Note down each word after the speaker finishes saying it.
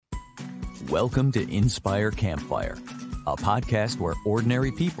Welcome to Inspire Campfire, a podcast where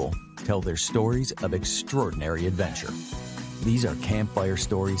ordinary people tell their stories of extraordinary adventure. These are campfire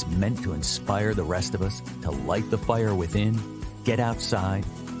stories meant to inspire the rest of us to light the fire within, get outside,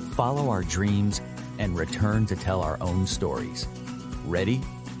 follow our dreams, and return to tell our own stories. Ready?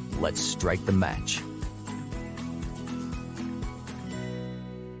 Let's strike the match.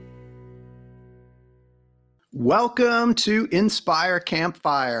 Welcome to Inspire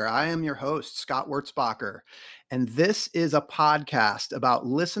Campfire. I am your host, Scott Wurtzbacher, and this is a podcast about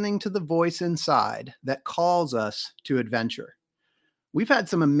listening to the voice inside that calls us to adventure. We've had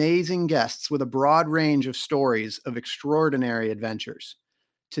some amazing guests with a broad range of stories of extraordinary adventures.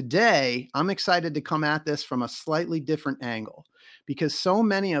 Today, I'm excited to come at this from a slightly different angle because so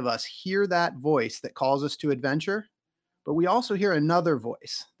many of us hear that voice that calls us to adventure, but we also hear another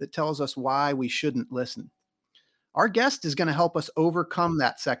voice that tells us why we shouldn't listen. Our guest is going to help us overcome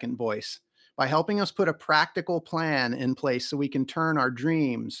that second voice by helping us put a practical plan in place so we can turn our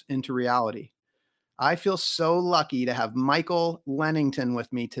dreams into reality. I feel so lucky to have Michael Lennington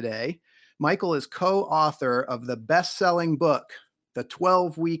with me today. Michael is co-author of the best-selling book, The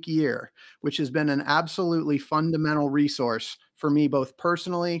 12-Week Year, which has been an absolutely fundamental resource for me both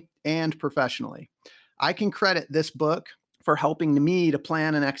personally and professionally. I can credit this book for helping me to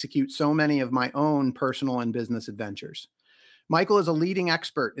plan and execute so many of my own personal and business adventures. Michael is a leading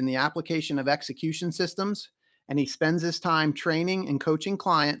expert in the application of execution systems, and he spends his time training and coaching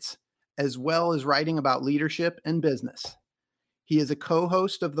clients, as well as writing about leadership and business. He is a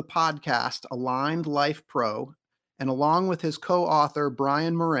co-host of the podcast Aligned Life Pro, and along with his co-author,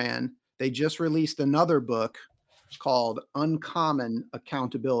 Brian Moran, they just released another book called Uncommon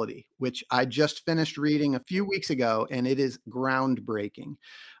Accountability, which I just finished reading a few weeks ago, and it is groundbreaking.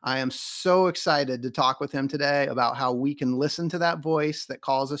 I am so excited to talk with him today about how we can listen to that voice that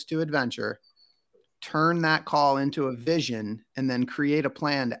calls us to adventure, turn that call into a vision, and then create a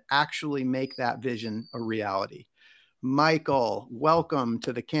plan to actually make that vision a reality. Michael, welcome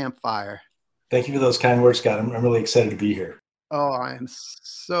to the campfire. Thank you for those kind words, Scott. I'm really excited to be here. Oh, I am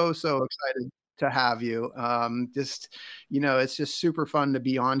so excited to have you. It's just super fun to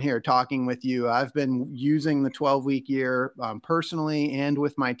be on here talking with you. I've been using the 12-week year personally and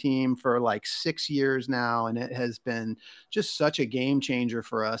with my team for like 6 years now, and it has been just such a game changer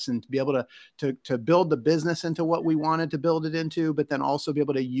for us. And to be able to build the business into what we wanted to build it into, but then also be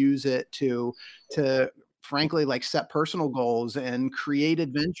able to use it to frankly, like set personal goals and create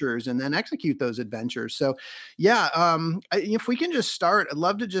adventures and then execute those adventures. So if we can just start, I'd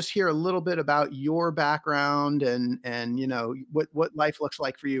love to just hear a little bit about your background and what life looks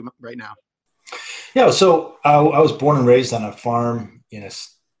like for you right now. Yeah. So I was born and raised on a farm in a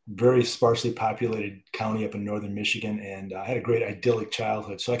very sparsely populated county up in northern Michigan, and I had a great idyllic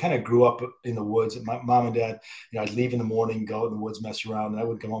childhood. So I kind of grew up in the woods. My mom and dad, I'd leave in the morning, go in the woods, mess around, and I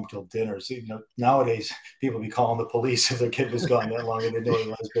wouldn't come home till dinner. So nowadays people be calling the police if their kid was gone that long, and they know it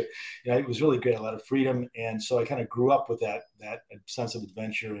was. But it was really great, a lot of freedom, and so I kind of grew up with that sense of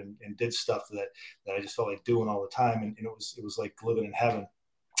adventure and did stuff that I just felt like doing all the time, and it was like living in heaven.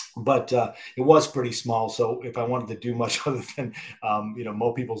 But it was pretty small, so if I wanted to do much other than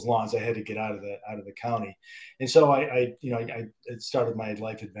mow people's lawns, I had to get out of the county. And so I started my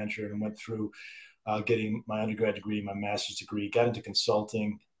life adventure and went through getting my undergrad degree, my master's degree, got into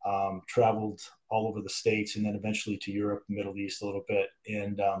consulting, traveled all over the States, and then eventually to Europe, Middle East a little bit.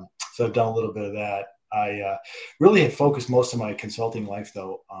 And so I've done a little bit of that. I really had focused most of my consulting life,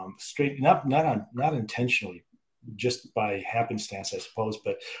 though, not intentionally, just by happenstance, I suppose,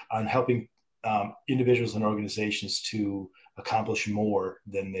 but on helping individuals and organizations to accomplish more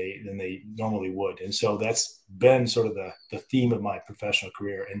than they normally would. And so that's been sort of the theme of my professional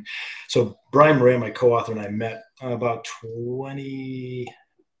career. And so Brian Moran, my co-author, and I met about 25,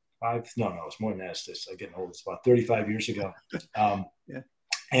 it's more than that. It's getting old. It's about 35 years ago.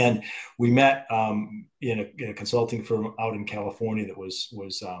 And we met in a consulting firm out in California that was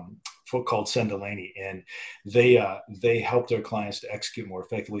called Delaney, and they helped their clients to execute more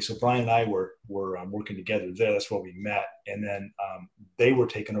effectively. So Brian and I were working together there. That's where we met, and then they were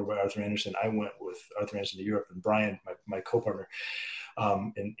taken over by Arthur Andersen. I went with Arthur Andersen to Europe, and Brian, my co-partner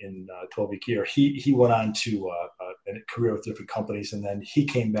in 12-Week Year, he went on to a career with different companies, and then he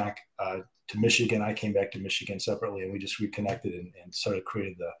came back to Michigan. I came back to Michigan separately, and we just reconnected and started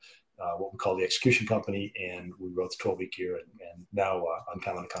creating what we call the execution company, and we wrote the 12-Week Year, and now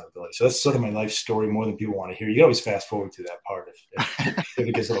Uncommon Accountability. So that's sort of my life story, more than people want to hear. You can always fast forward through that part if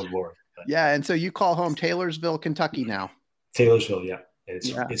it gets a little boring. But, yeah, and so you call home Taylorsville, Kentucky now. Taylorsville, yeah.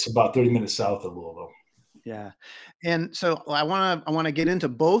 It's about 30 minutes south of Louisville. Yeah. And so I want to get into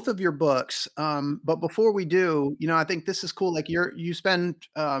both of your books. But before we do, I think this is cool. Like you spend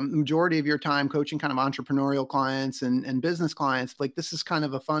the majority of your time coaching kind of entrepreneurial clients and business clients. Like this is kind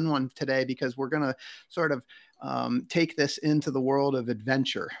of a fun one today because we're going to sort of take this into the world of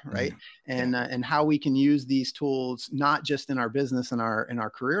adventure, right? Mhm. Yeah. And how we can use these tools not just in our business and our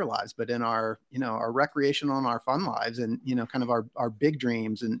career lives, but in our our recreational and our fun lives, and kind of our big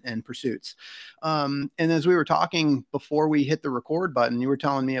dreams and pursuits. And as we were talking before we hit the record button, you were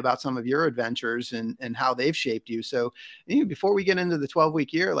telling me about some of your adventures and how they've shaped you. So before we get into the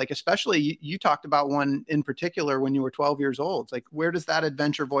 12-week year, like especially you talked about one in particular when you were 12 years old. Like where does that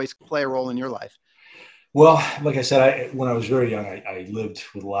adventure voice play a role in your life? Well, like I said, when I was very young, I lived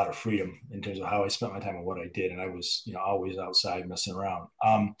with a lot of freedom in terms of how I spent my time and what I did, and I was, always outside messing around.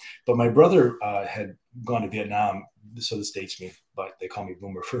 But my brother had gone to Vietnam, so this dates me, but they call me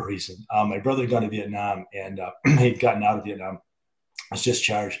Boomer for a reason. My brother had gone to Vietnam, and he'd gotten out of Vietnam, was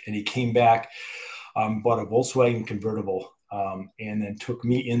discharged, and he came back, bought a Volkswagen convertible, and then took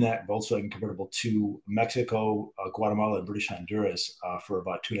me in that Volkswagen convertible to Mexico, Guatemala, and British Honduras for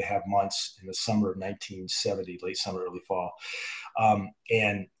about 2.5 months in the summer of 1970, late summer, early fall.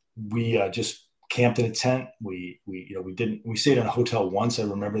 And we just camped in a tent. We stayed in a hotel once. I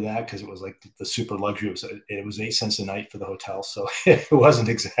remember that because it was like the super luxury. It was 8 cents a night for the hotel, so it wasn't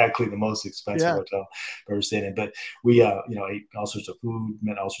exactly the most expensive Yeah. hotel I've ever stayed in. But we ate all sorts of food,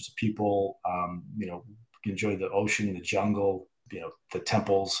 met all sorts of people. Enjoyed the ocean, the jungle, the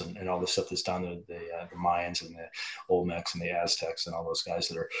temples, and all the stuff that's down there, the Mayans and the Olmecs and the Aztecs and all those guys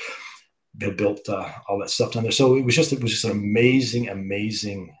that built all that stuff down there. So it was just an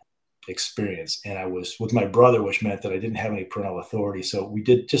amazing experience. And I was with my brother, which meant that I didn't have any parental authority. So we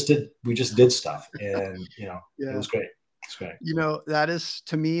just did stuff, and it Yeah. was great. It's great. That is,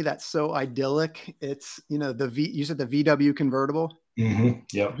 to me, that's so idyllic. It's, you said the VW convertible. Mm-hmm.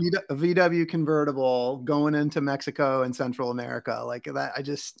 Yep. A VW convertible going into Mexico and Central America, like that.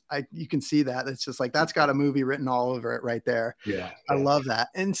 You can see that. It's just like, that's got a movie written all over it right there. Yeah. I love that.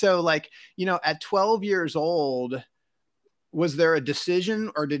 And so like, at 12 years old, was there a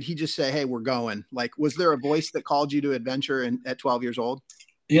decision or did he just say, hey, we're going? Like, was there a voice that called you to adventure at 12 years old?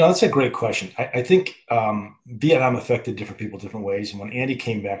 That's a great question. I think Vietnam affected different people different ways. And when Andy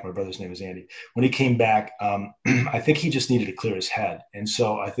came back, my brother's name is Andy. When he came back, I think he just needed to clear his head. And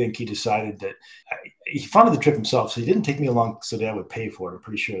so I think he decided that he funded the trip himself. So he didn't take me along so Dad would pay for it. I'm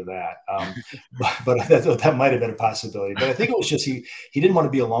pretty sure of that. But that might have been a possibility. But I think it was just he didn't want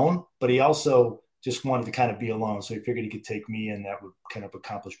to be alone, but he also just wanted to kind of be alone. So he figured he could take me, and that would kind of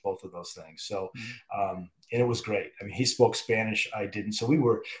accomplish both of those things. So, and it was great. I mean, he spoke Spanish, I didn't. So we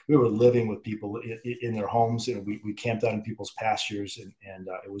were living with people in their homes, and we camped out in people's pastures, and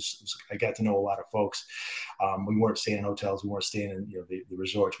it was I got to know a lot of folks. We weren't staying in hotels, we weren't staying in the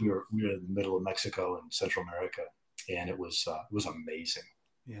resorts. We were in the middle of Mexico and Central America, and it was amazing.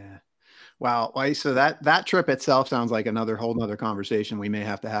 Yeah. Wow. So that trip itself sounds like another whole nother conversation we may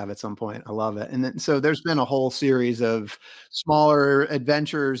have to have at some point. I love it. And then, so there's been a whole series of smaller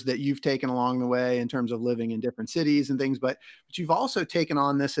adventures that you've taken along the way in terms of living in different cities and things, but you've also taken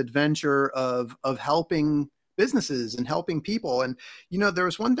on this adventure of helping businesses and helping people. And, there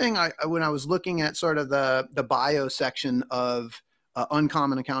was one thing when I was looking at sort of the bio section of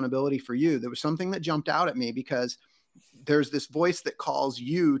Uncommon Accountability for You, there was something that jumped out at me because there's this voice that calls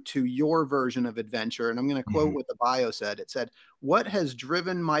you to your version of adventure. And I'm going to quote what the bio said. It said, "What has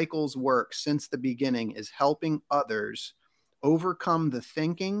driven Michael's work since the beginning is helping others overcome the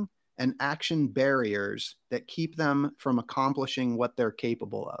thinking and action barriers that keep them from accomplishing what they're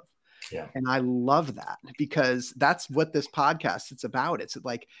capable of." Yeah. And I love that because that's what this podcast is about. It's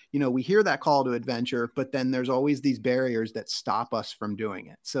like, we hear that call to adventure, but then there's always these barriers that stop us from doing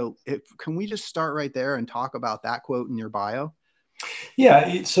it. So can we just start right there and talk about that quote in your bio? Yeah.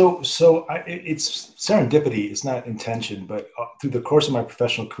 It's serendipity. It's not intention, but through the course of my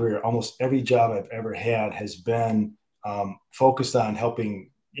professional career, almost every job I've ever had has been focused on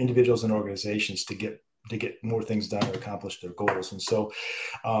helping individuals and organizations to get more things done or accomplish their goals. And so,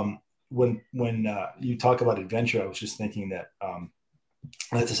 when you talk about adventure, I was just thinking that,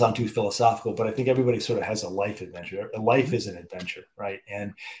 not to sound too philosophical, but I think everybody sort of has a life adventure. A life is an adventure, right?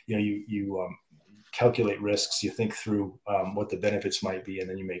 And you calculate risks, you think through what the benefits might be, and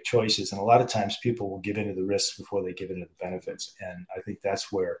then you make choices. And a lot of times, people will give into the risks before they give into the benefits. And I think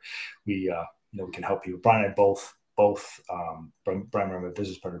that's where we can help people. Brian and I both both, Brian, my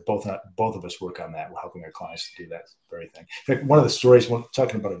business partner, both of us work on that. We're helping our clients to do that very thing. In fact, one of the stories,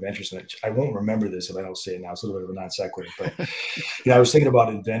 talking about adventures, and I won't remember this if I don't say it now. It's a little bit of a non sequitur, but I was thinking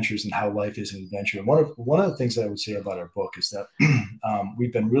about adventures and how life is an adventure. And one of the things that I would say about our book is that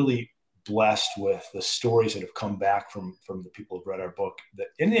we've been really blessed with the stories that have come back from the people who've read our book.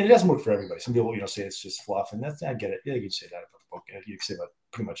 And it doesn't work for everybody. Some people, say it's just fluff, and I get it. Yeah, you can say that about the book. You can say about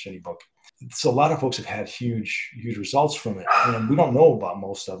pretty much any book. So a lot of folks have had huge results from it, and we don't know about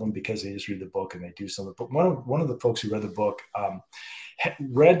most of them because they just read the book and they do something. But one of the folks who read the book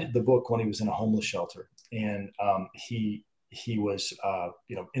read the book when he was in a homeless shelter, and he was,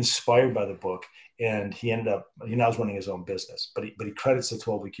 inspired by the book, and he ended up, now he's running his own business, but he credits the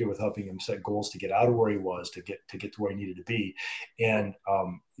 12-week year with helping him set goals to get out of where he was, to get to where he needed to be. And,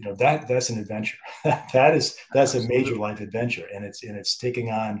 that's an adventure. That's a major life adventure. And it's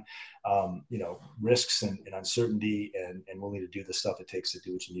taking on, risks and uncertainty and willing to do the stuff it takes to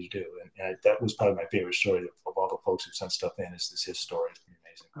do what you need to do. And that was probably my favorite story of all the folks who sent stuff in is his story. It's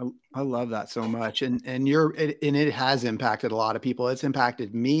amazing. I love that so much. And it has impacted a lot of people. It's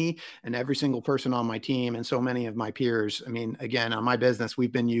impacted me and every single person on my team and so many of my peers. I mean, again, on my business,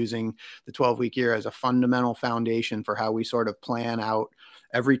 we've been using the 12-week year as a fundamental foundation for how we sort of plan out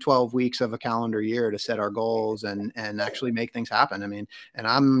every 12 weeks of a calendar year to set our goals and actually make things happen. I mean, and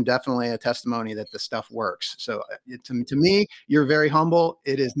I'm definitely a testimony that the stuff works. So to me, you're very humble.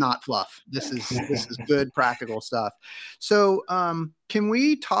 It is not fluff. This is good, practical stuff. So, can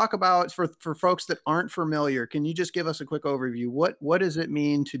we talk about, for folks that aren't familiar, can you just give us a quick overview? What does it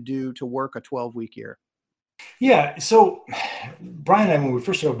mean to work a 12-week year? Yeah. So Brian and I, when we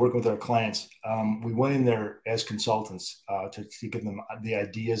first started working with our clients, we went in there as consultants to give them the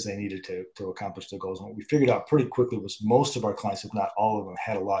ideas they needed to accomplish their goals. And what we figured out pretty quickly was most of our clients, if not all of them,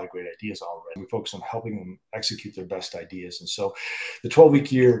 had a lot of great ideas already. We focused on helping them execute their best ideas. And so the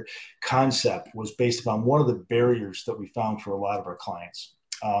 12-week year concept was based upon one of the barriers that we found for a lot of our clients,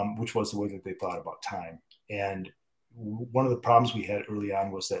 which was the way that they thought about time. And one of the problems we had early on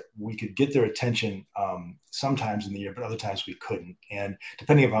was that we could get their attention sometimes in the year, but other times we couldn't. And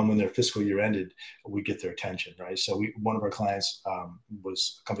depending upon when their fiscal year ended, we get their attention, right? So one of our clients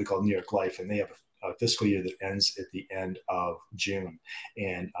was a company called New York Life, and they have a fiscal year that ends at the end of June.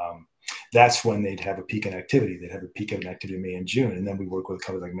 And that's when they'd have a peak in activity. They'd have a peak of activity in May and June. And then we work with a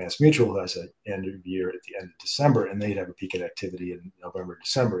company like Mass Mutual, who has an end of year at the end of December, and they'd have a peak in activity in November,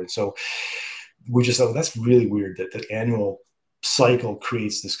 December. And so we just thought, well, that's really weird that the annual cycle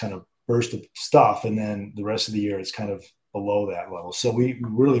creates this kind of burst of stuff, and then the rest of the year it's kind of below that level. So we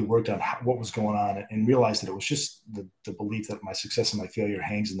really worked on what was going on and realized that it was just the belief that my success and my failure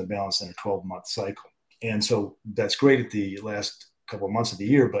hangs in the balance in a 12-month cycle. And so that's great at the last couple of months of the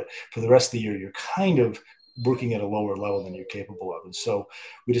year, but for the rest of the year, you're kind of working at a lower level than you're capable of. And so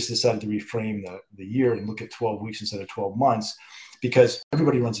we just decided to reframe the year and look at 12 weeks instead of 12 months, because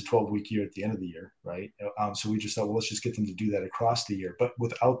everybody runs a 12-week year at the end of the year, right? So we just thought, well, let's just get them to do that across the year, but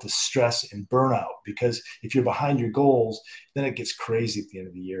without the stress and burnout. Because if you're behind your goals, then it gets crazy at the end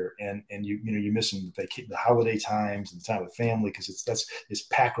of the year, and you're missing the holiday times and time with family, because it's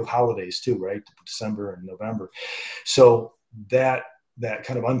packed with holidays too, right? December and November. So that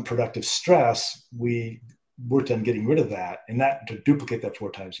kind of unproductive stress, we worked on getting rid of that, and not to duplicate that 4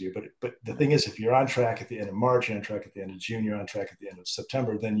 times a year. But the thing is, if you're on track at the end of March, you're on track at the end of June, you're on track at the end of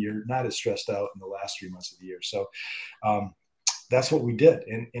September, then you're not as stressed out in the last 3 months of the year. So that's what we did.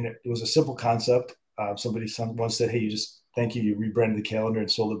 And it was a simple concept. Somebody once said, hey, thank you, you rebranded the calendar and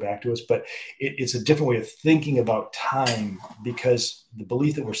sold it back to us. But it's a different way of thinking about time, because the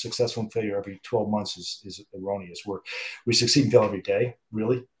belief that we're successful and failure every 12 months is erroneous. We succeed and fail every day,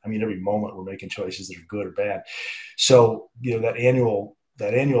 really. I mean, every moment we're making choices that are good or bad. So, that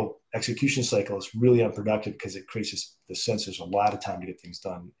annual execution cycle is really unproductive, because it creates this sense there's a lot of time to get things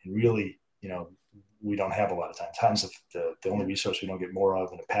done. And really, we don't have a lot of time. Time's the only resource we don't get more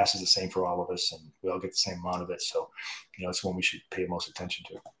of, and it passes the same for all of us, and we all get the same amount of it. So, it's one we should pay most attention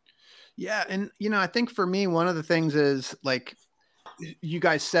to. Yeah. And, I think for me, one of the things is, like, you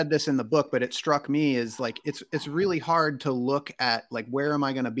guys said this in the book, but it struck me is, like, it's really hard to look at, like, where am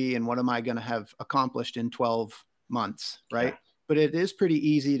I going to be and what am I going to have accomplished in 12 months. Right. Yeah. But it is pretty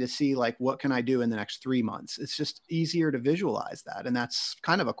easy to see, like, what can I do in the next 3 months? It's just easier to visualize that. And that's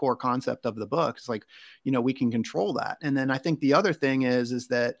kind of a core concept of the book. It's like, we can control that. And then I think the other thing is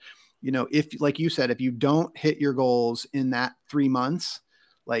that, if, like you said, if you don't hit your goals in that 3 months,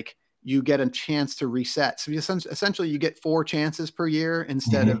 like, you get a chance to reset. So essentially you get 4 chances per year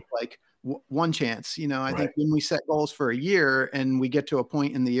instead of like one chance. I Right. think when we set goals for a year and we get to a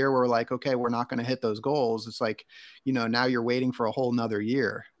point in the year where we're like, okay, we're not going to hit those goals. It's like, now you're waiting for a whole nother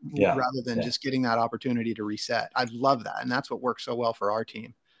year Yeah. rather than Yeah. just getting that opportunity to reset. I love that. And that's what works so well for our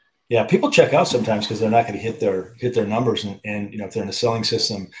team. Yeah, people check out sometimes because they're not going to hit their numbers, and if they're in a selling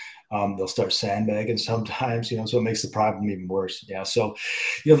system, they'll start sandbagging sometimes. So it makes the problem even worse. Yeah. So,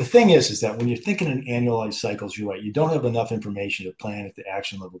 the thing is that when you're thinking in annualized cycles, you're right. You don't have enough information to plan at the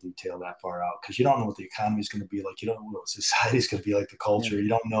action level detail that far out because you don't know what the economy is going to be like. You don't know what society is going to be like, the culture. Yeah. You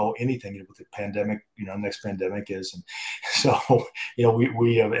don't know anything. What the pandemic, next pandemic is, and so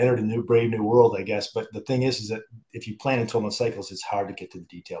we have entered a brave new world, I guess. But the thing is that if you plan in 12-month cycles, it's hard to get to the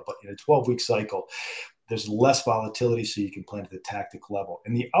detail. But in a 12-week cycle, there's less volatility, so you can plan at the tactic level.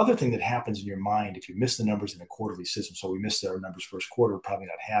 And the other thing that happens in your mind, if you miss the numbers in a quarterly system, so we missed our numbers first quarter, we're probably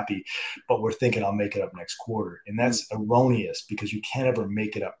not happy, but we're thinking I'll make it up next quarter. And that's erroneous because you can't ever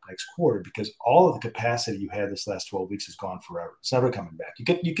make it up next quarter because all of the capacity you had this last 12 weeks is gone forever. It's never coming back.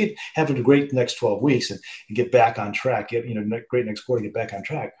 You could have a great next 12 weeks and get back on track, great next quarter, get back on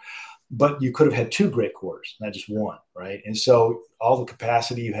track. But you could have had 2 great quarters, not just one, right? And so all the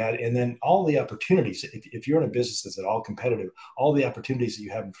capacity you had, and then all the opportunities, if you're in a business that's at all competitive, all the opportunities that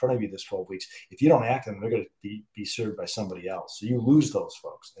you have in front of you this 12 weeks, if you don't act on them, they're going to be served by somebody else. So you lose those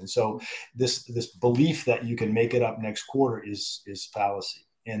folks. And so this belief that you can make it up next quarter is fallacy.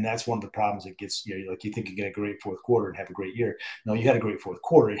 And that's one of the problems that gets, you think you get a great fourth quarter and have a great year. No, you had a great fourth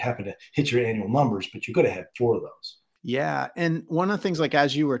quarter. You happen to hit your annual numbers, but you could have had 4 of those. Yeah. And one of the things, like,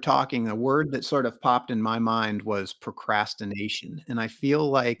 as you were talking, the word that sort of popped in my mind was procrastination. And I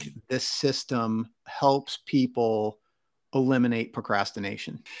feel like this system helps people eliminate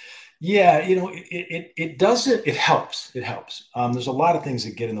procrastination. Yeah, it does it. It helps. It helps. There's a lot of things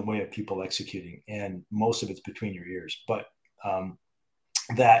that get in the way of people executing, and most of it's between your ears. But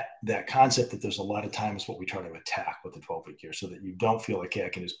that concept that there's a lot of time is what we try to attack with the 12-week year, so that you don't feel like, hey, I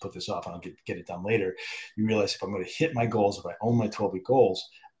can just put this off and I'll get it done later. You realize if I'm going to hit my goals, if I own my 12-week goals,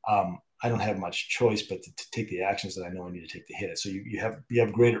 I don't have much choice but to take the actions that I know I need to take to hit it. So you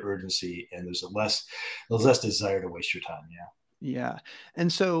have greater urgency, and there's less desire to waste your time. Yeah. Yeah.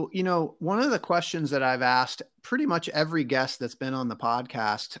 And so, one of the questions that I've asked pretty much every guest that's been on the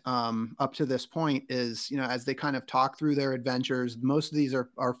podcast up to this point is, as they kind of talk through their adventures, most of these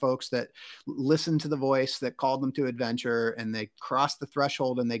are folks that listened to the voice that called them to adventure, and they crossed the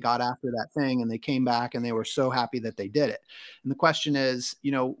threshold and they got after that thing and they came back and they were so happy that they did it. And the question is,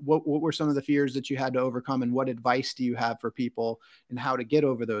 what were some of the fears that you had to overcome, and what advice do you have for people and how to get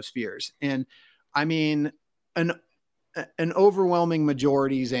over those fears? And I mean, an overwhelming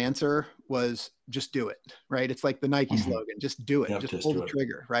majority's answer was just do it, right? It's like the Nike slogan, just do it, Yep, just pull the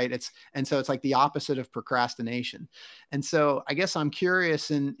trigger, right? So it's like the opposite of procrastination. And so I guess I'm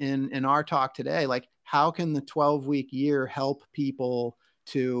curious in our talk today, like, how can the 12-week year help people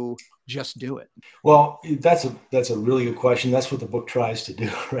to just do it? Well, that's a really good question. That's what the book tries to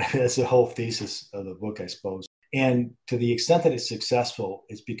do, right? That's the whole thesis of the book, I suppose. And to the extent that it's successful,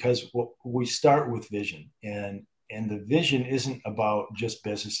 it's because we start with vision, and the vision isn't about just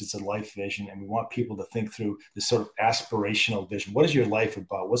business. It's a life vision. And we want people to think through this sort of aspirational vision. What is your life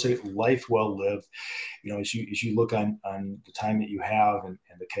about? What's a life well lived? As you look on the time that you have and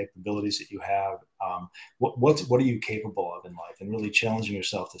the capabilities that you have, what are you capable of in life, and really challenging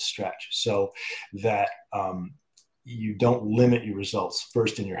yourself to stretch so that you don't limit your results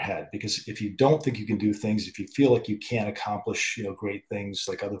first in your head. Because if you don't think you can do things, if you feel like you can't accomplish, great things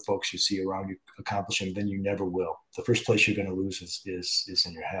like other folks you see around you accomplishing, then you never will. The first place you're going to lose is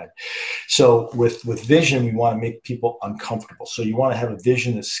in your head. So with vision, we want to make people uncomfortable. So you want to have a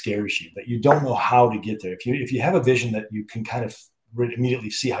vision that scares you, that you don't know how to get there. If you have a vision that you can kind of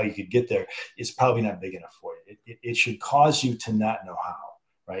immediately see how you could get there, it's probably not big enough for you. It should cause you to not know how,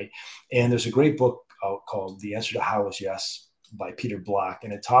 right? And there's a great book called The Answer to How is Yes by Peter Block.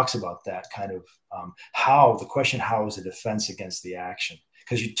 And it talks about that kind of the question how is a defense against the action,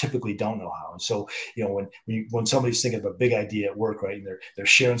 because you typically don't know how. And so, when somebody's thinking of a big idea at work, right, and they're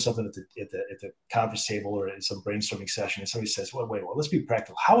sharing something at the conference table or at some brainstorming session, and somebody says, well, let's be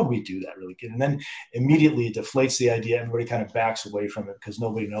practical. How would we do that really? And then immediately it deflates the idea. Everybody kind of backs away from it because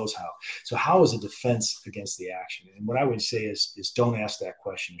nobody knows how. So how is a defense against the action? And what I would say is don't ask that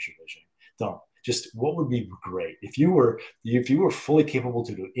question as your vision. Don't. Just what would be great if you were fully capable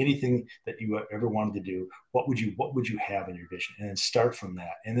to do anything that you ever wanted to do? What would you have in your vision? And then start from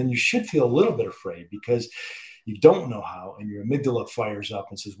that. And then you should feel a little bit afraid because you don't know how, and your amygdala fires up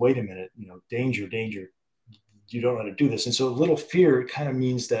and says, "Wait a minute, danger, danger." you don't know how to do this. And so a little fear kind of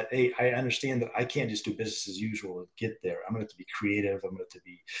means that, hey, I understand that I can't just do business as usual and get there. I'm going to have to be creative. I'm going to have to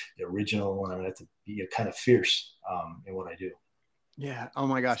be original, and I'm going to have to be kind of fierce in what I do. Yeah. Oh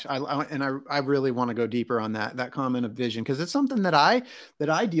my gosh. I really want to go deeper on that comment of vision, because it's something that I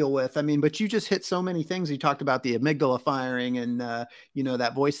deal with. I mean, but you just hit so many things. You talked about the amygdala firing and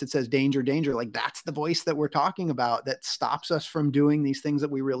that voice that says danger, danger. Like that's the voice that we're talking about that stops us from doing these things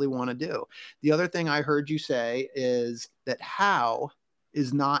that we really want to do. The other thing I heard you say is that how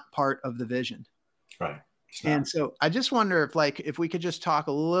is not part of the vision. Right. And so I just wonder if we could just talk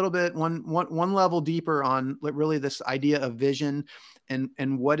a little bit one level deeper on really this idea of vision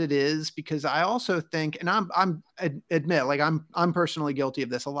and what it is, because I also think, and I'm personally guilty of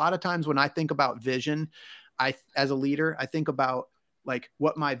this. A lot of times when I think about vision, as a leader, I think about like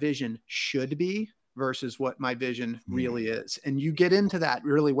what my vision should be versus what my vision really is. And you get into that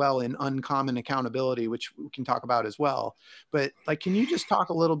really well in Uncommon Accountability, which we can talk about as well. But like, can you just talk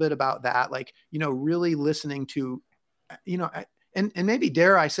a little bit about that? Like, really listening to, and maybe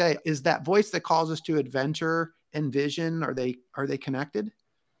dare I say, is that voice that calls us to adventure and vision, are they connected?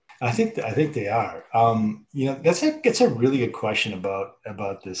 I think they are. That's a really good question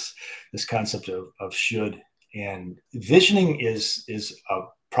about this concept of should, and visioning is a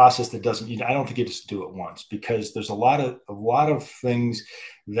process that doesn't, I don't think you just do it once, because there's a lot of things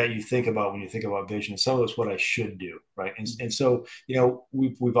that you think about when you think about vision. Some of it's what I should do, right? And so,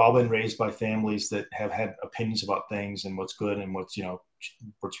 we've all been raised by families that have had opinions about things and what's good and what's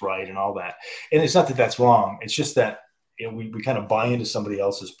right and all that. And it's not that that's wrong. It's just that we kind of buy into somebody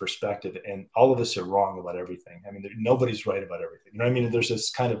else's perspective, and all of us are wrong about everything. I mean, nobody's right about everything. You know what I mean? There's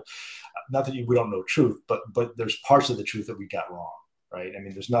this kind of, not that we don't know truth, but there's parts of the truth that we got wrong. Right. I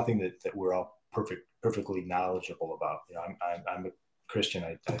mean, there's nothing that we're all perfectly knowledgeable about. I'm a Christian.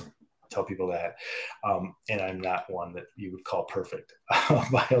 I tell people that, and I'm not one that you would call perfect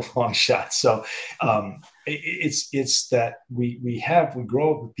by a long shot. So it's that we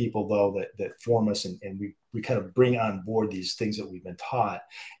grow up with people though that form us, and we kind of bring on board these things that we've been taught,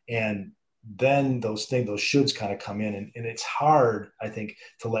 and then those shoulds kind of come in, and it's hard, I think,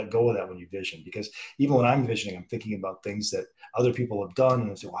 to let go of that when you vision, because even when I'm visioning, I'm thinking about things that other people have done, and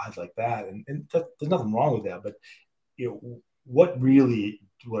I say, well, I'd like that, and there's nothing wrong with that, but what really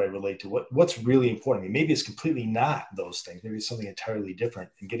would I relate to? What's really important to me? Maybe it's completely not those things. Maybe it's something entirely different,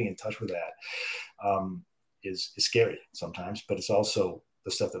 and getting in touch with that is scary sometimes, but it's also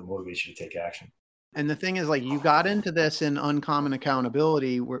the stuff that motivates you to take action. And the thing is, like, you got into this in Uncommon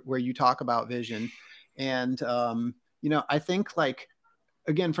Accountability where you talk about vision. And, I think, like,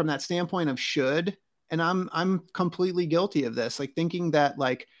 again, from that standpoint of should, and I'm completely guilty of this, like thinking that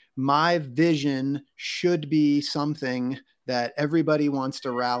like my vision should be something that everybody wants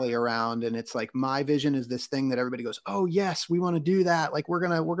to rally around. And it's like, my vision is this thing that everybody goes, oh yes, we want to do that. Like we're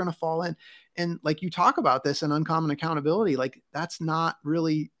going to fall in. And like you talk about this in Uncommon Accountability, like that's not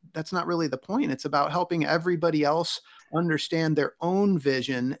really the point. It's about helping everybody else understand their own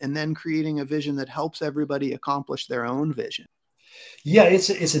vision and then creating a vision that helps everybody accomplish their own vision. Yeah, it's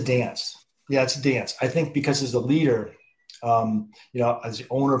a dance. Yeah, it's a dance. I think because as a leader, as the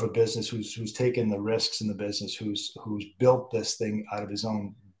owner of a business who's taken the risks in the business, who's built this thing out of his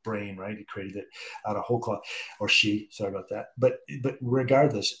own brain, right? He created it out of whole cloth, or she, sorry about that. But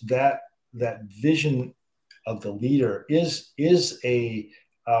regardless, that vision of the leader is a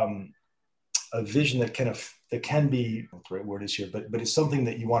vision that can be, what the right word is here, but it's something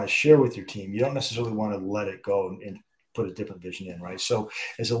that you want to share with your team. You don't necessarily want to let it go and put a different vision in, right? So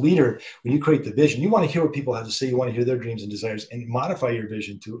as a leader, when you create the vision, you want to hear what people have to say. You want to hear their dreams and desires, and modify your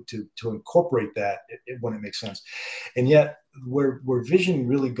vision to incorporate that when it makes sense. And yet, where vision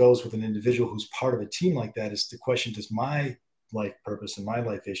really goes with an individual who's part of a team like that is the question: does my life purpose and my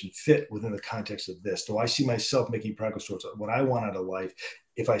life vision fit within the context of this? Do I see myself making progress towards what I want out of life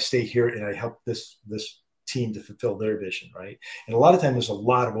if I stay here and I help this team to fulfill their vision, right? And a lot of times there's a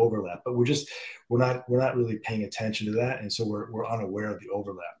lot of overlap, but we're not really paying attention to that, and so we're unaware of the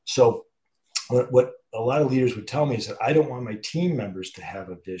overlap. So what a lot of leaders would tell me is that I don't want my team members to have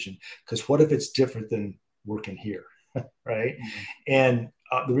a vision, because what if it's different than working here, right? Mm-hmm. And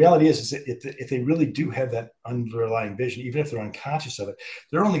the reality is that if they really do have that underlying vision, even if they're unconscious of it,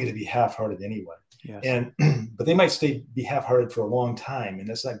 they're only going to be half-hearted anyway. Yes. But they might be half-hearted for a long time, and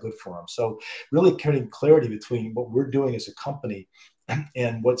that's not good for them. So really creating clarity between what we're doing as a company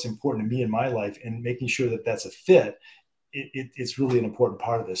and what's important to me in my life, and making sure that that's a fit, it's really an important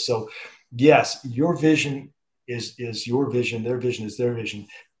part of this. So yes, your vision is your vision, their vision is their vision,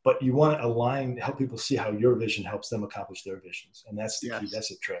 but you want to help people see how your vision helps them accomplish their visions. And that's the key. That's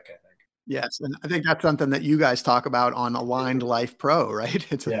a trick, I think. Yes, and I think that's something that you guys talk about on Aligned Life Pro, right?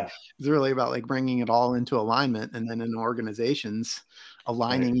 Yeah. It's really about like bringing it all into alignment, and then in organizations Right.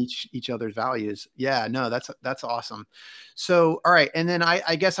 aligning each other's values. Yeah, no, that's awesome. So, all right, and then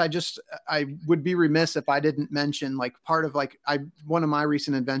I guess I would be remiss if I didn't mention like part of like one of my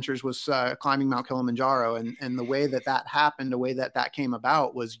recent adventures was climbing Mount Kilimanjaro, and the way that happened, the way that came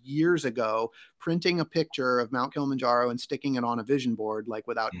about was years ago, printing a picture of Mount Kilimanjaro and sticking it on a vision board, like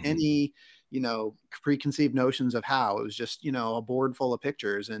without Mhm. any preconceived notions of how. It was just a board full of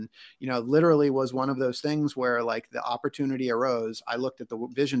pictures, and literally was one of those things where like the opportunity arose, I looked at the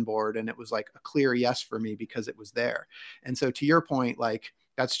vision board and it was like a clear yes for me because it was there. And so to your point, like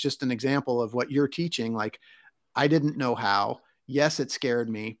that's just an example of what you're teaching. Like I didn't know how. Yes, it scared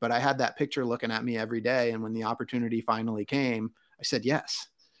me, but I had that picture looking at me every day, and when the opportunity finally came, I said yes.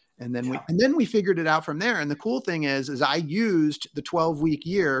 Yeah. And then we figured it out from there. And the cool thing is I used the 12-week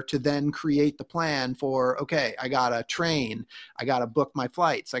year to then create the plan for, okay, I got to train, I got to book my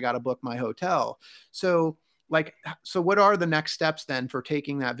flights, I got to book my hotel. So so what are the next steps then for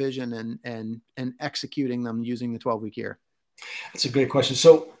taking that vision and executing them using the 12-week year? That's a great question.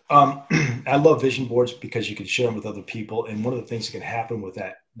 So I love vision boards because you can share them with other people. And one of the things that can happen with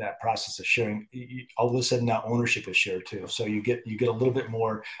that process of sharing, all of a sudden now ownership is shared too. So you get a little bit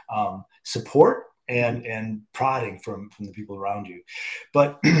more support and prodding from the people around you.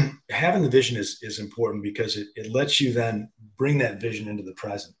 But having the vision is important because it lets you then bring that vision into the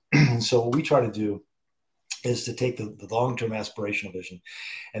present. So what we try to do is to take the long-term aspirational vision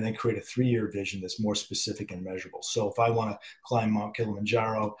and then create a 3-year vision that's more specific and measurable. So if I want to climb Mount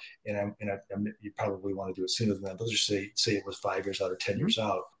Kilimanjaro, and you probably want to do it sooner than that, but let's just say it was 5 years out or 10 years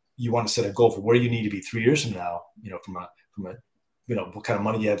out, you want to set a goal for where you need to be 3 years from now, from a what kind of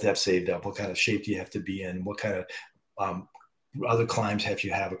money you have to have saved up, what kind of shape do you have to be in, what kind of other climbs have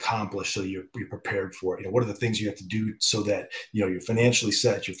you have accomplished so you're prepared for it. What are the things you have to do so that you're financially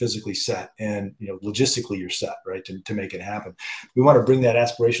set, you're physically set, and logistically you're set, right, to make it happen. We want to bring that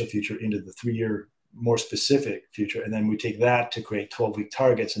aspirational future into the 3-year more specific future, and then we take that to create 12-week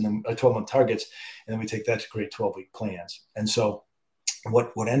targets, and then 12-month targets, and then we take that to create 12-week plans. And so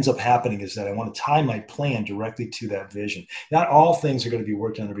what ends up happening is that I want to tie my plan directly to that vision. Not all things are going to be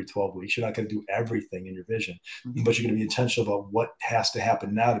worked on every 12 weeks. You're not going to do everything in your vision, but you're going to be intentional about what has to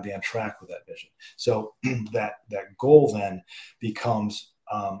happen now to be on track with that vision. So that goal then becomes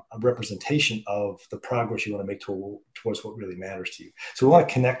a representation of the progress you want to make towards what really matters to you. So we want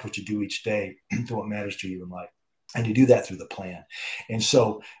to connect what you do each day to what matters to you in life. And you do that through the plan. And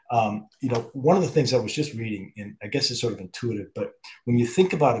so, one of the things I was just reading, and I guess it's sort of intuitive, but when you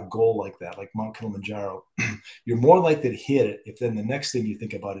think about a goal like that, like Mount Kilimanjaro, you're more likely to hit it if then the next thing you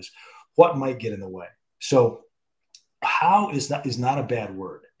think about is what might get in the way. So how is not a bad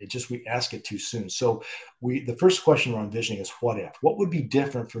word. It just, we ask it too soon. So the first question around visioning is what if? What would be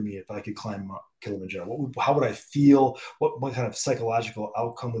different for me if I could climb Mount Kilimanjaro? How would I feel? What kind of psychological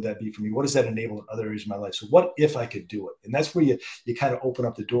outcome would that be for me? What does that enable in other areas of my life? So what if I could do it? And that's where you kind of open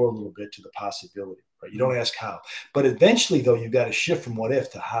up the door a little bit to the possibility, right? You don't ask how, but eventually though, you've got to shift from what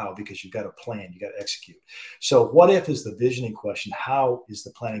if to how, because you've got a plan, you got to execute. So what if is the visioning question. How is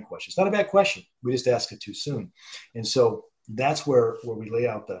the planning question? It's not a bad question. We just ask it too soon. And so that's where we lay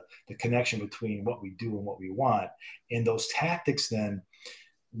out the connection between what we do and what we want. And those tactics then,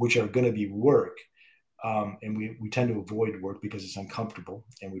 which are going to be work, and we tend to avoid work because it's uncomfortable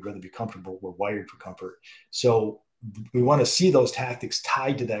and we'd rather be comfortable. We're wired for comfort. So we want to see those tactics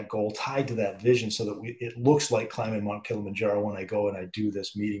tied to that goal, tied to that vision, so that it looks like climbing Mount Kilimanjaro when I go and I do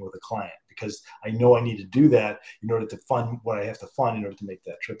this meeting with a client, because I know I need to do that in order to fund what I have to fund in order to make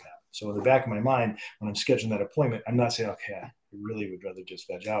that trip happen. So in the back of my mind, when I'm scheduling that appointment, I'm not saying, okay, I really would rather just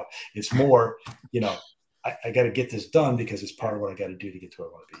veg out. It's more, I got to get this done because it's part of what I got to do to get to where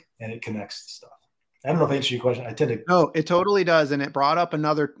I want to be. And it connects the stuff. I don't know if I answered your question. I tend to. No, it totally does, and it brought up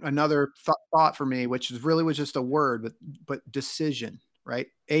another thought for me, which was just a word, but decision, right?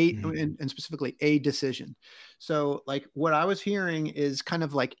 And specifically a decision. So, like what I was hearing is kind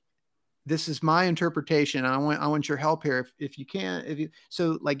of like, this is my interpretation. I want your help here, if you can.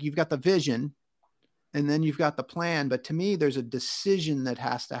 So like you've got the vision, and then you've got the plan, but to me, there's a decision that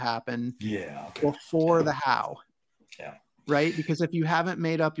has to happen before the how. Yeah. Right? Because if you haven't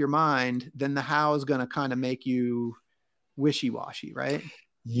made up your mind, then the how is going to kind of make you wishy-washy, right?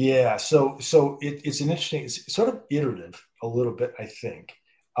 Yeah. So it's an interesting, it's sort of iterative a little bit, I think,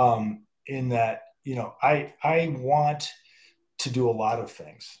 in that, I want to do a lot of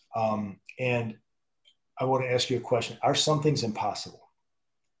things. And I want to ask you a question. Are some things impossible?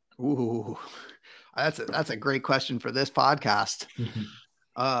 Ooh, that's a great question for this podcast.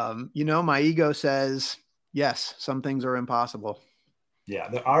 My ego says, yes, some things are impossible. Yeah,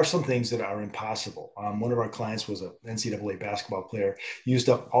 there are some things that are impossible. One of our clients was an NCAA basketball player, used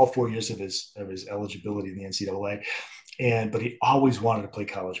up all 4 years of his eligibility in the NCAA, but he always wanted to play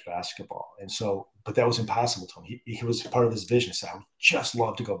college basketball. And so, but that was impossible to him. He was part of his vision. So I would just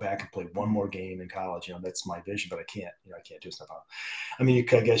love to go back and play one more game in college. That's my vision, but I can't, I can't do stuff. I mean,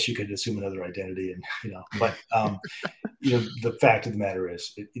 I guess you could assume another identity but the fact of the matter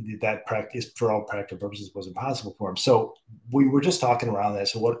is that practice, for all practical purposes, was impossible for him. So we were just talking around that.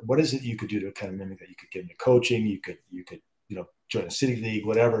 So what is it you could do to kind of mimic that? You could get into coaching. You could join a city league,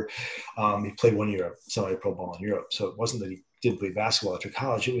 whatever. He played 1 year of semi-pro ball in Europe. So it wasn't that he didn't play basketball after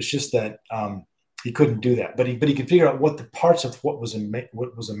college. It was just that he couldn't do that. But he could figure out what the parts of what was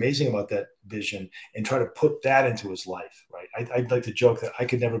amazing about that vision and try to put that into his life, right? I'd like to joke that I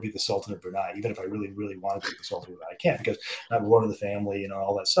could never be the Sultan of Brunei, even if I really, really wanted to be the Sultan of Brunei. I can't, because I'm one of the family,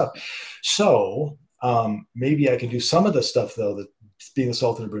 all that stuff. So maybe I can do some of the stuff, though, that being the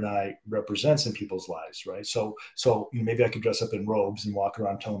Sultan of Brunei represents in people's lives, right? So maybe I could dress up in robes and walk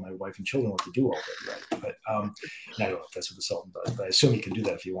around telling my wife and children what to do all day, right? But I don't know if that's what the Sultan does, but I assume he can do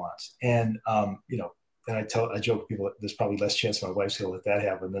that if he wants. And and I joke with people that there's probably less chance my wife's going to let that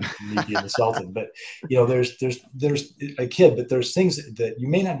happen than me being the Sultan. But there's a kid, but there's things that you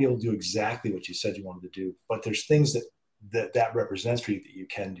may not be able to do exactly what you said you wanted to do, but there's things that represents for you that you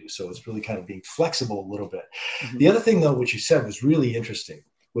can do. So it's really kind of being flexible a little bit. Mm-hmm. The other thing, though, which you said was really interesting,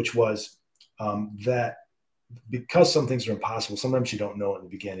 which was that because some things are impossible, sometimes you don't know in the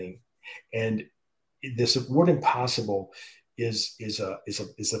beginning. And this word impossible is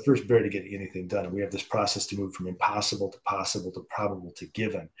the first barrier to getting anything done. And we have this process to move from impossible to possible to probable to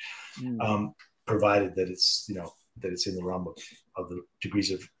given, provided that it's, that it's in the realm of the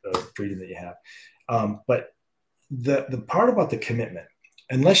degrees of freedom that you have. But the part about the commitment,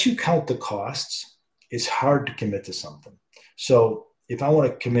 unless you count the costs, it's hard to commit to something. So if I want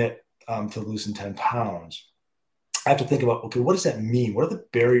to commit to losing 10 pounds, I have to think about, okay, what does that mean? What are the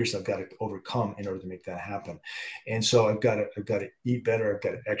barriers I've got to overcome in order to make that happen? And so I've got to eat better. I've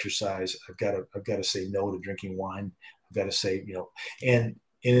got to exercise. I've got to say no to drinking wine. I've got to say, and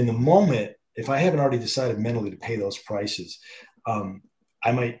in the moment, if I haven't already decided mentally to pay those prices,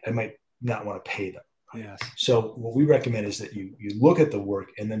 I might not want to pay them. Yes. So what we recommend is that you look at the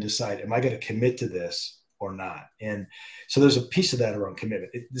work and then decide, am I going to commit to this or not? And so there's a piece of that around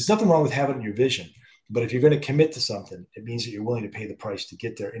commitment. There's nothing wrong with having your vision, but if you're going to commit to something, it means that you're willing to pay the price to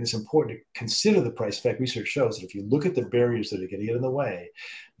get there. And it's important to consider the price. In fact, research shows that if you look at the barriers that are going to get in the way,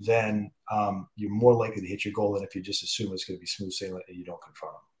 then you're more likely to hit your goal than if you just assume it's going to be smooth sailing and you don't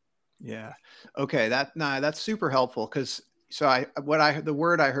confront them. Yeah. Okay. That's super helpful, because the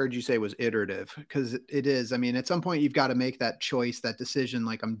word I heard you say was iterative, because it is. I mean, at some point you've got to make that choice, that decision.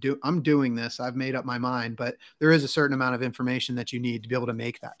 Like I'm doing this. I've made up my mind, but there is a certain amount of information that you need to be able to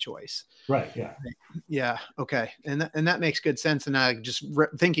make that choice. Right. Yeah. Yeah. Okay. And that makes good sense. And I just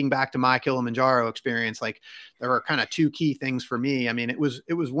thinking back to my Kilimanjaro experience, like there were kind of two key things for me. I mean, it was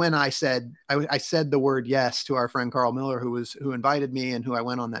when I said the word yes to our friend Carl Miller, who invited me and who I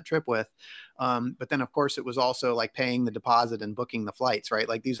went on that trip with. But then, of course, it was also like paying the deposit and booking the flights, right?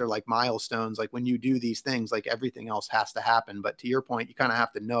 Like these are like milestones. Like when you do these things, like everything else has to happen. But to your point, you kind of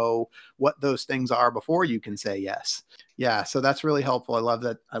have to know what those things are before you can say yes. Yeah. So that's really helpful. I love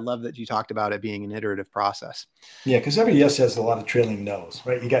that you talked about it being an iterative process. Yeah. Because every yes has a lot of trailing no's,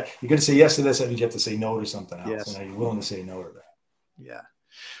 right? You're going to say yes to this, that means you have to say no to something else. Yes. And are you willing to say no to that? Yeah.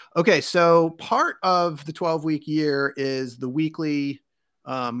 Okay. So part of the 12-week year is the weekly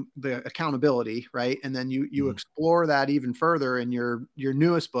the accountability, right? And then you explore that even further in your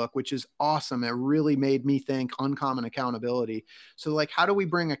newest book, which is awesome. It really made me think uncommon accountability. So like, how do we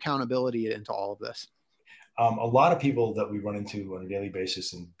bring accountability into all of this? A lot of people that we run into on a daily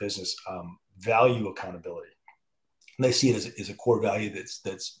basis in business value accountability. And they see it as a core value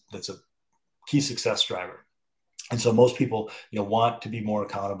that's a key success driver. And so most people, want to be more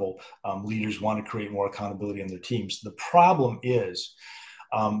accountable. Leaders want to create more accountability in their teams. The problem is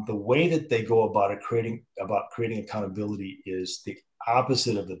the way that they go about creating accountability is the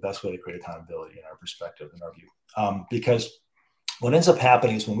opposite of the best way to create accountability in our perspective, in our view. Because what ends up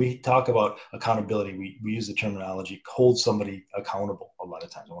happening is when we talk about accountability, we use the terminology hold somebody accountable a lot of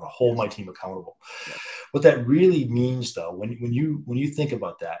times. I want to hold my team accountable. Yeah. What that really means, though, when you think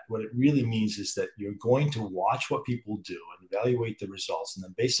about that, what it really means is that you're going to watch what people do and evaluate the results. And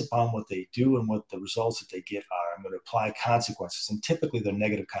then based upon what they do and what the results that they get are, I'm going to apply consequences. And typically they're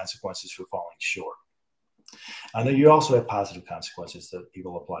negative consequences for falling short. I know you also have positive consequences that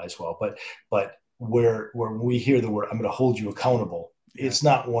people apply as well. But where we hear the word, I'm going to hold you accountable, it's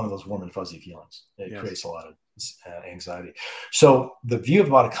not one of those warm and fuzzy feelings. It Yes. creates a lot of anxiety. So the view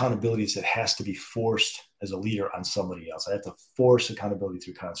about accountability is it has to be forced as a leader on somebody else. I have to force accountability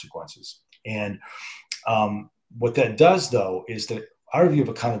through consequences. And what that does, though, is that our view of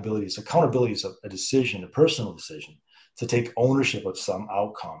accountability is a decision, a personal decision, to take ownership of some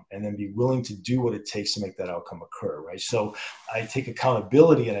outcome and then be willing to do what it takes to make that outcome occur, right? So I take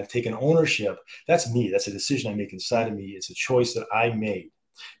accountability and I've taken ownership. That's me. That's a decision I make inside of me. It's a choice that I made.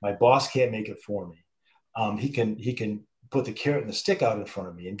 My boss can't make it for me. He can put the carrot and the stick out in front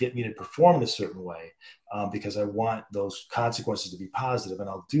of me and get me to perform in a certain way because I want those consequences to be positive, and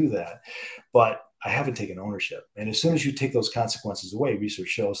I'll do that. But I haven't taken ownership. And as soon as you take those consequences away, research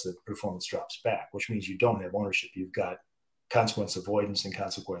shows that performance drops back, which means you don't have ownership. You've got consequence avoidance and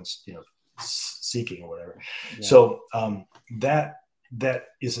consequence, seeking or whatever. Yeah. So that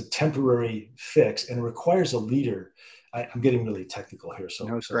is a temporary fix, and it requires a leader. I'm getting really technical here.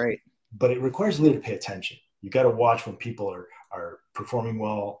 So it's great. But it requires a leader to pay attention. You got to watch when people are performing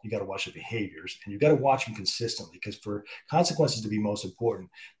well. You got to watch their behaviors, and you got to watch them consistently, because for consequences to be most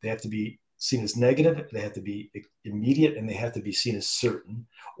important, they have to be seen as negative, they have to be immediate, and they have to be seen as certain,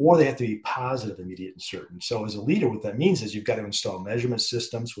 or they have to be positive, immediate, and certain. So as a leader, what that means is you've got to install measurement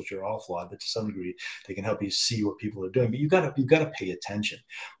systems, which are all flawed, but to some degree, they can help you see what people are doing. But you've got to pay attention,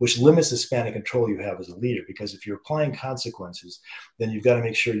 which limits the span of control you have as a leader, because if you're applying consequences, then you've got to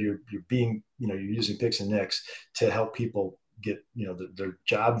make sure you're being, you're using picks and nicks to help people get, their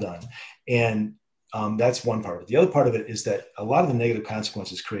job done. And that's one part of it. The other part of it is that a lot of the negative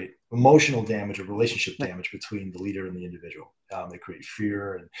consequences create emotional damage or relationship damage between the leader and the individual. They create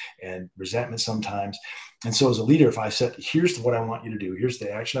fear and resentment sometimes. And so as a leader, if I said, here's what I want you to do, here's the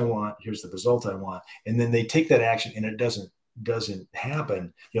action I want, here's the result I want, and then they take that action and it doesn't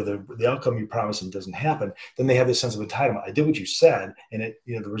happen, the outcome you promised them doesn't happen, then they have this sense of entitlement. I did what you said, and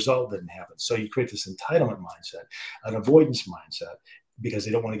the result didn't happen. So you create this entitlement mindset, an avoidance mindset, because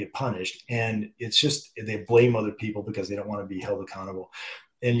they don't want to get punished. And it's just, they blame other people because they don't want to be held accountable.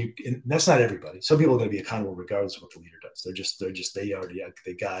 And that's not everybody. Some people are going to be accountable regardless of what the leader does.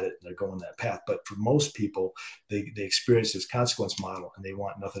 They got it, and they're going that path. But for most people, they experience this consequence model, and they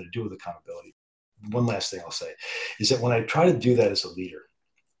want nothing to do with accountability. One last thing I'll say is that when I try to do that as a leader,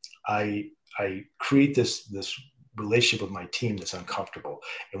 I create this relationship with my team that's uncomfortable.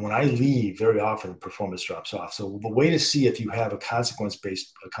 And when I leave, very often performance drops off. So the way to see if you have a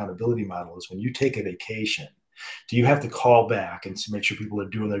consequence-based accountability model is when you take a vacation, do you have to call back and make sure people are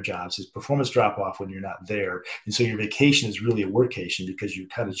doing their jobs? Does performance drop off when you're not there? And so your vacation is really a workation, because you're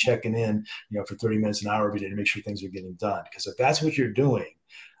kind of checking in, for 30 minutes, an hour every day to make sure things are getting done. Because if that's what you're doing,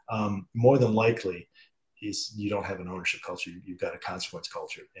 more than likely is you don't have an ownership culture. You've got a consequence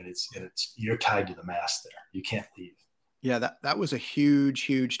culture, and you're tied to the mast there. You can't leave. Yeah, that was a huge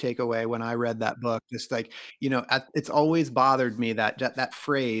takeaway when I read that book. Just like, it's always bothered me that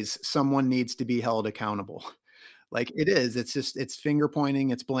phrase, someone needs to be held accountable. Like it is, it's finger pointing,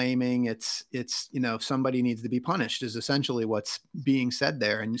 it's blaming, it's somebody needs to be punished is essentially what's being said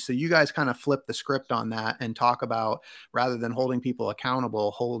there. And so you guys kind of flip the script on that and talk about, rather than holding people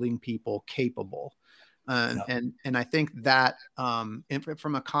accountable, holding people capable. And I think that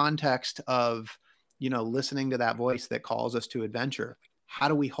from a context of, listening to that voice that calls us to adventure, how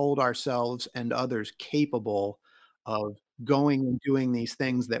do we hold ourselves and others capable of going and doing these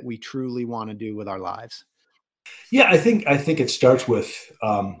things that we truly want to do with our lives? Yeah, I think it starts with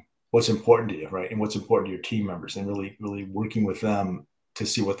what's important to you, right? And what's important to your team members, and really working with them to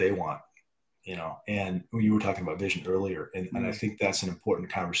see what they want, and you were talking about vision earlier. And I think that's an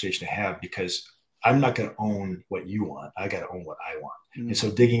important conversation to have, because I'm not going to own what you want. I got to own what I want. And so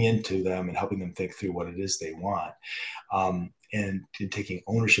digging into them and helping them think through what it is they want, and taking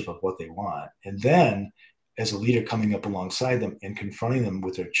ownership of what they want. And then as a leader, coming up alongside them and confronting them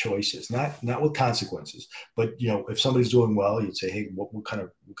with their choices, not with consequences, but if somebody's doing well, you'd say, hey, what kind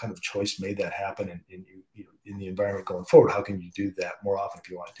of choice made that happen in the environment going forward? How can you do that more often if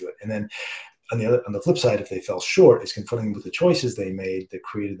you want to do it? And then on the flip side, if they fell short, it's confronting them with the choices they made that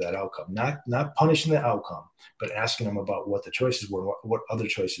created that outcome. Not punishing the outcome, but asking them about what the choices were, what other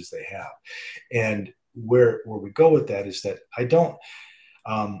choices they have. And where we go with that is that I don't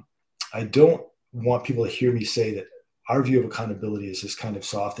want people to hear me say that our view of accountability is this kind of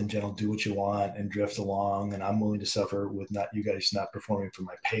soft and gentle, do what you want and drift along, and I'm willing to suffer with you guys not performing for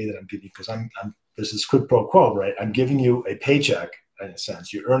my pay that I'm giving, because this is quid pro quo, right? I'm giving you a paycheck. In a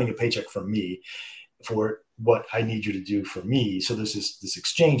sense, you're earning a paycheck from me for what I need you to do for me. So there's this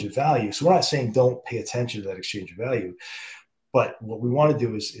exchange of value. So we're not saying don't pay attention to that exchange of value, but what we want to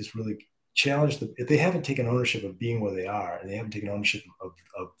do is really challenge them. If they haven't taken ownership of being where they are, and they haven't taken ownership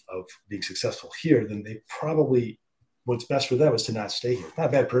of being successful here, then they probably, what's best for them is to not stay here. Not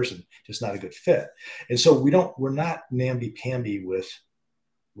a bad person, just not a good fit. And so we're not namby-pamby with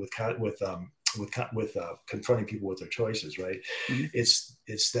confronting people with their choices, right? Mm-hmm.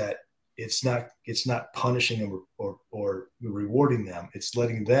 It's not punishing them or rewarding them. It's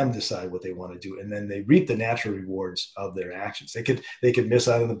letting them decide what they want to do, and then they reap the natural rewards of their actions. They could miss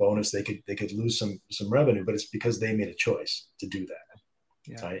out on the bonus. They could lose some revenue, but it's because they made a choice to do that.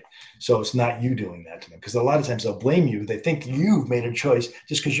 Yeah. Right. So it's not you doing that to them, because a lot of times they'll blame you. They think you've made a choice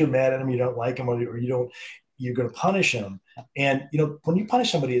just because you're mad at them, you don't like them, or you're going to punish them. And, when you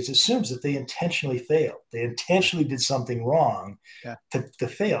punish somebody, it assumes that they intentionally failed. They intentionally did something wrong to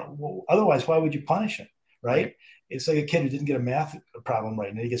fail. Well, otherwise, why would you punish them? Right? It's like a kid who didn't get a math problem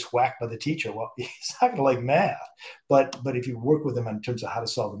right, and he gets whacked by the teacher. Well, he's not going to like math, but if you work with him in terms of how to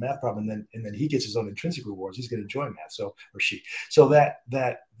solve the math problem, and then he gets his own intrinsic rewards, he's going to enjoy math. So, or she. So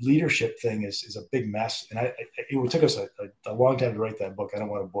that leadership thing is a big mess, and it took us a long time to write that book. I don't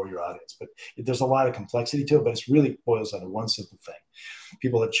want to bore your audience, but there's a lot of complexity to it. But it really boils down to one simple thing: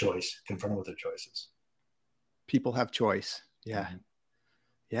 people have choice. Confront them with their choices. People have choice. Yeah. Mm-hmm.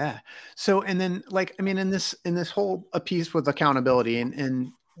 Yeah. So, and then in this whole piece with accountability,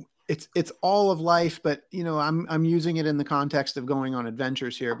 and it's all of life, but I'm using it in the context of going on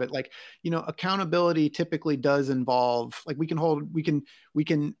adventures here, but accountability typically does involve, we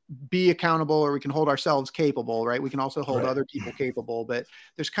can be accountable, or we can hold ourselves capable, right? We can also hold other people capable, but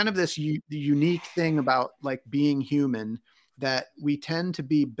there's kind of this unique thing about being human, that we tend to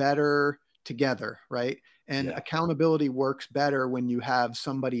be better together, right? And accountability works better when you have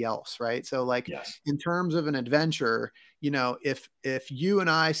somebody else, right? So in terms of an adventure, if you and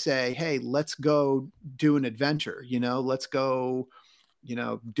I say, hey, let's go do an adventure, let's go,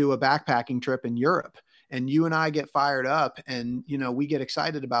 do a backpacking trip in Europe, and you and I get fired up, and, we get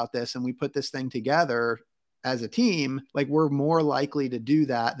excited about this, and we put this thing together as a team, we're more likely to do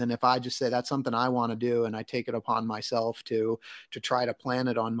that than if I just say that's something I want to do, and I take it upon myself to try to plan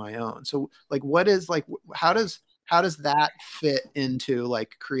it on my own. So how does that fit into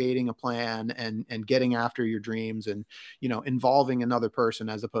creating a plan and getting after your dreams, and, involving another person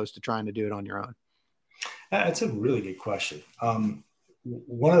as opposed to trying to do it on your own? That's a really good question.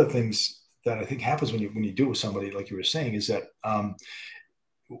 One of the things that I think happens when you do it with somebody, like you were saying, is that,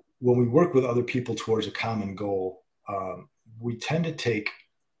 when we work with other people towards a common goal, we tend to take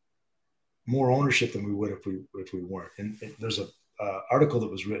more ownership than we would if we weren't. And there's a article that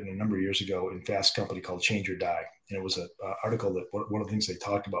was written a number of years ago in Fast Company called "Change or Die," and it was an article that one of the things they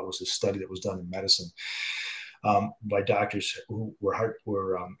talked about was a study that was done in medicine by doctors who were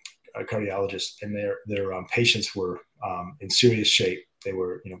cardiologists, and their patients were in serious shape. They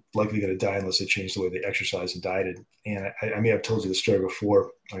were, likely going to die unless they changed the way they exercised and dieted. And I may have told you the story before.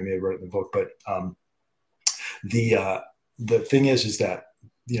 I may have wrote it in the book, but the thing is that,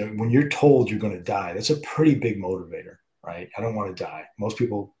 when you're told you're going to die, that's a pretty big motivator, right? I don't want to die. Most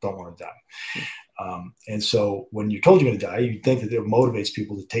people don't want to die. And so when you're told you're going to die, you think that it motivates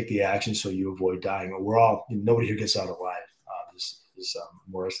people to take the action so you avoid dying. We're all, nobody here gets out alive.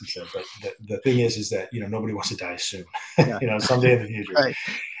 Morrison said, but the thing is that, nobody wants to die soon, someday in the future. Right.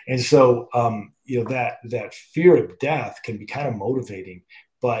 And so, that fear of death can be kind of motivating,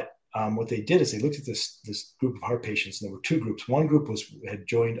 but what they did is they looked at this group of heart patients, and there were two groups. One group had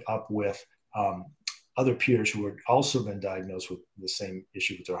joined up with other peers who had also been diagnosed with the same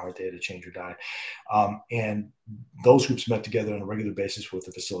issue with their heart. They had to change or die. And those groups met together on a regular basis with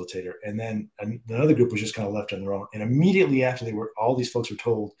the facilitator. And then another group was just kind of left on their own. And immediately after all these folks were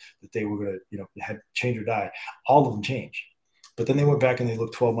told that they were going to, had change or die, all of them changed. But then they went back and they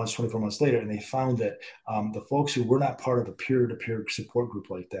looked 12 months, 24 months later, and they found that the folks who were not part of a peer-to-peer support group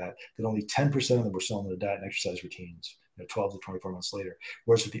like that only 10% of them were still on their diet and exercise routines, 12 to 24 months later.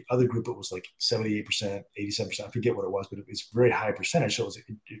 Whereas with the other group, it was 78%, 87%. I forget what it was, but it's a very high percentage. So it was a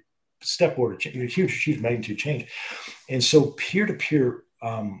step order change, a huge magnitude change. And so peer-to-peer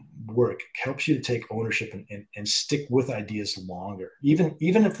work helps you to take ownership and stick with ideas longer. Even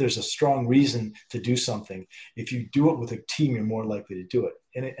if there's a strong reason to do something, if you do it with a team, you're more likely to do it.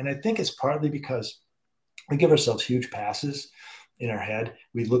 And I think it's partly because we give ourselves huge passes in our head.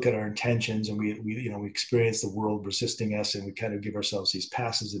 We look at our intentions, and we experience the world resisting us, and we kind of give ourselves these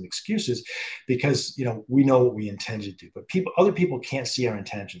passes and excuses because, we know what we intend to do, but other people can't see our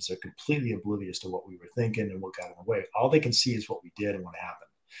intentions. They're completely oblivious to what we were thinking and what got in the way. All they can see is what we did and what happened.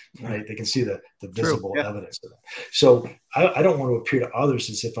 Right? They can see the visible evidence of it. So I don't want to appear to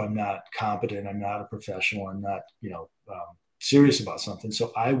others as if I'm not competent, I'm not a professional, I'm not, serious about something.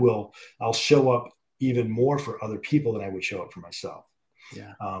 So I'll show up even more for other people than I would show up for myself.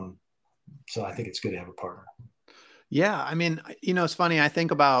 Yeah. So I think it's good to have a partner. Yeah. I mean, it's funny. I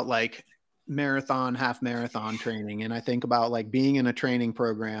think about like marathon, half marathon training. And I think about like being in a training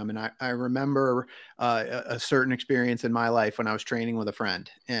program. And I remember a certain experience in my life when I was training with a friend,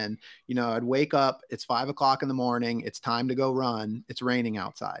 and, I'd wake up, it's 5 o'clock in the morning. It's time to go run. It's raining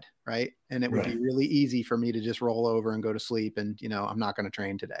outside. Right. And it would be really easy for me to just roll over and go to sleep. And, I'm not going to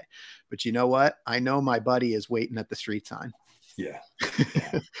train today, but you know what? I know my buddy is waiting at the street sign. Yeah.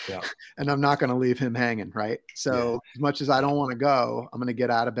 And I'm not going to leave him hanging. Right. So as much as I don't want to go, I'm going to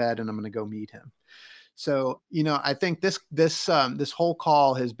get out of bed and I'm going to go meet him. So, I think this whole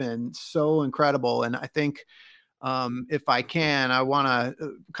call has been so incredible. And I think, if I can, I want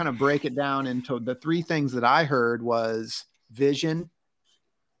to kind of break it down into the three things that I heard was vision,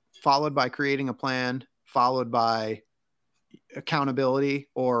 followed by creating a plan, followed by accountability,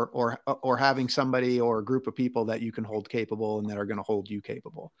 or having somebody or a group of people that you can hold capable and that are going to hold you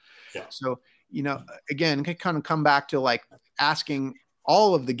capable. Yeah. So, again, kind of come back to like asking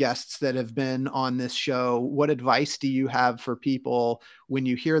all of the guests that have been on this show, what advice do you have for people when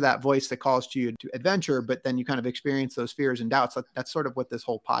you hear that voice that calls to you to adventure, but then you kind of experience those fears and doubts? That's sort of what this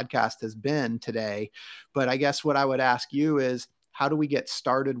whole podcast has been today. But I guess what I would ask you is, how do we get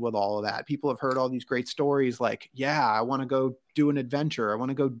started with all of that? People have heard all these great stories like, yeah, I want to go do an adventure. I want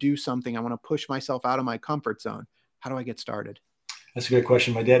to go do something. I want to push myself out of my comfort zone. How do I get started? That's a great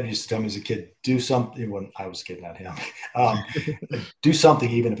question. My dad used to tell me as a kid, do something when I was a kid, not him. Do something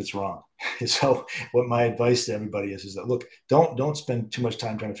even if it's wrong. So what my advice to everybody is that, look, don't spend too much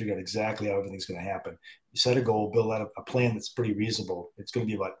time trying to figure out exactly how everything's going to happen. You set a goal, build out a plan that's pretty reasonable. It's going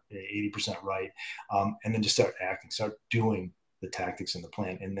to be about 80% right. And then just start acting, start doing the tactics and the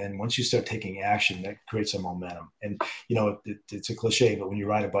plan. And then once you start taking action, that creates a momentum. And, it's a cliche, but when you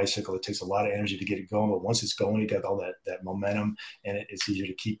ride a bicycle, it takes a lot of energy to get it going. But once it's going, you got all that momentum, and it's easier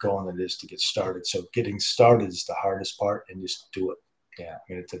to keep going than it is to get started. So getting started is the hardest part, and just do it. Yeah.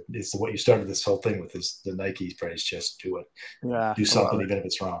 I mean, it's what you started this whole thing with, is the Nike phrase, just do it. Yeah. Do something even if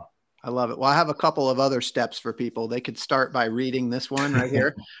it's wrong. I love it. Well, I have a couple of other steps for people. They could start by reading this one right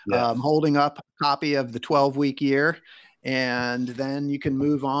here. I'm holding up a copy of the 12-week year. And then you can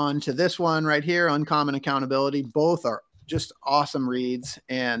move on to this one right here, Uncommon Accountability. Both are just awesome reads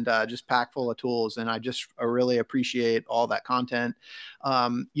and just packed full of tools. And I really appreciate all that content.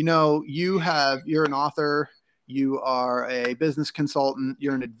 You're an author. You are a business consultant.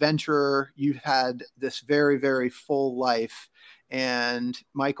 You're an adventurer. You've had this very, very full life. And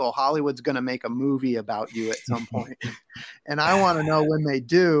Michael, Hollywood's going to make a movie about you at some point. And I want to know, when they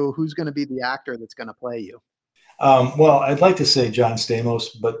do, who's going to be the actor that's going to play you? Well, I'd like to say John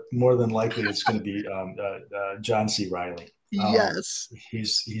Stamos, but more than likely it's going to be John C. Reilly. Yes.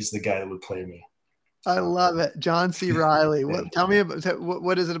 He's the guy that would play me. I love it. John C. Reilly. Tell me about,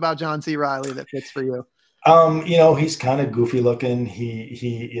 what is it about John C. Reilly that fits for you? He's kind of goofy looking.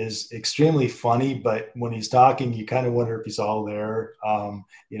 He is extremely funny, but when he's talking, you kind of wonder if he's all there.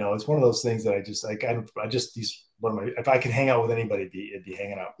 It's one of those things that he's one of my, if I could hang out with anybody, it'd be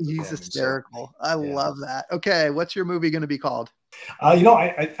hanging out. He's hysterical. I love that. Okay. What's your movie going to be called?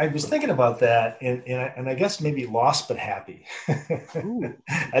 I was thinking about that, and I guess maybe Lost but Happy. Ooh,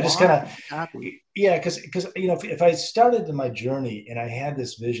 I just kind of happy. Yeah, because if I started my journey and I had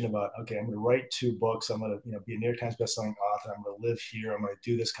this vision about, okay, I'm going to write 2 books, I'm going to be a New York Times bestselling author, I'm going to live here, I'm going to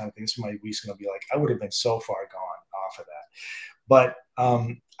do this kind of thing, this is what my week's going to be like, I would have been so far gone off of that. But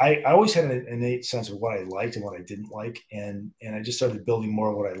I always had an innate sense of what I liked and what I didn't like, and I just started building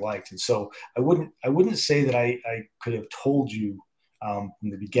more of what I liked. And so I wouldn't say that I could have told you from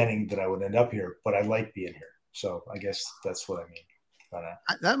the beginning that I would end up here, but I like being here. So I guess that's what I mean by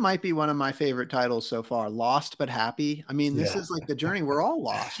that. That might be one of my favorite titles so far, Lost but Happy. I mean, this is like the journey. We're all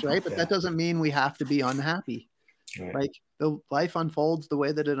lost, right? But that doesn't mean we have to be unhappy. Right. Like the life unfolds the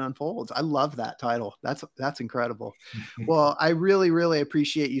way that it unfolds. I love that title. That's incredible. Well, I really, really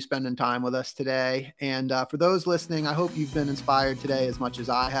appreciate you spending time with us today. And for those listening, I hope you've been inspired today as much as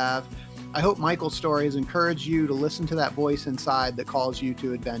I have. I hope Michael's story has encouraged you to listen to that voice inside that calls you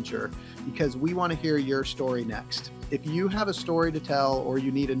to adventure, because we want to hear your story next. If you have a story to tell or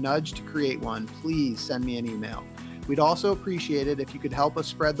you need a nudge to create one, please send me an email. We'd also appreciate it if you could help us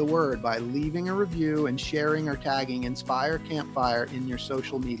spread the word by leaving a review and sharing or tagging Inspire Campfire in your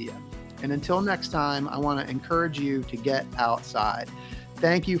social media. And until next time, I want to encourage you to get outside.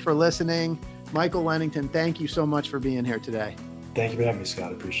 Thank you for listening. Michael Lennington, thank you so much for being here today. Thank you for having me,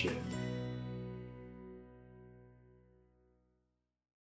 Scott. I appreciate it.